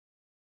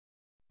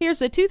Here's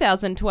a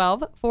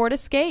 2012 Ford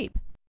Escape.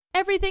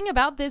 Everything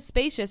about this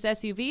spacious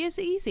SUV is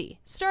easy,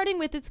 starting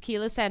with its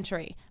keyless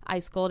entry,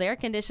 ice-cold air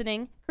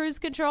conditioning, cruise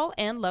control,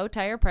 and low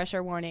tire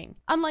pressure warning.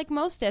 Unlike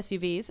most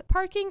SUVs,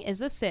 parking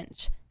is a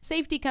cinch.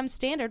 Safety comes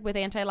standard with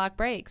anti-lock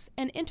brakes,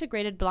 an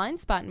integrated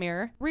blind spot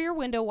mirror, rear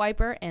window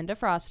wiper, and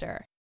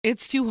defroster.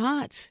 It's too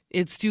hot.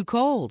 It's too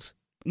cold.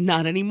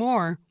 Not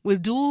anymore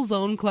with dual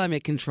zone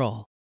climate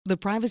control. The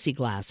privacy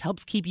glass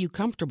helps keep you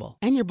comfortable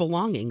and your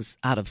belongings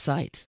out of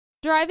sight.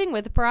 Driving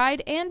with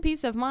pride and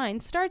peace of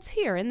mind starts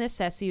here in this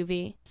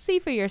SUV. See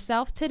for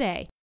yourself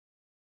today.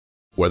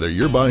 Whether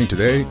you're buying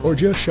today or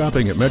just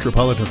shopping at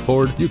Metropolitan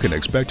Ford, you can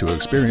expect to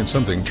experience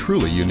something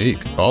truly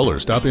unique. Call or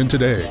stop in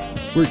today.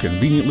 We're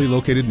conveniently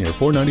located near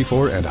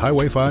 494 and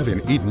Highway 5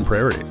 in Eden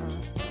Prairie.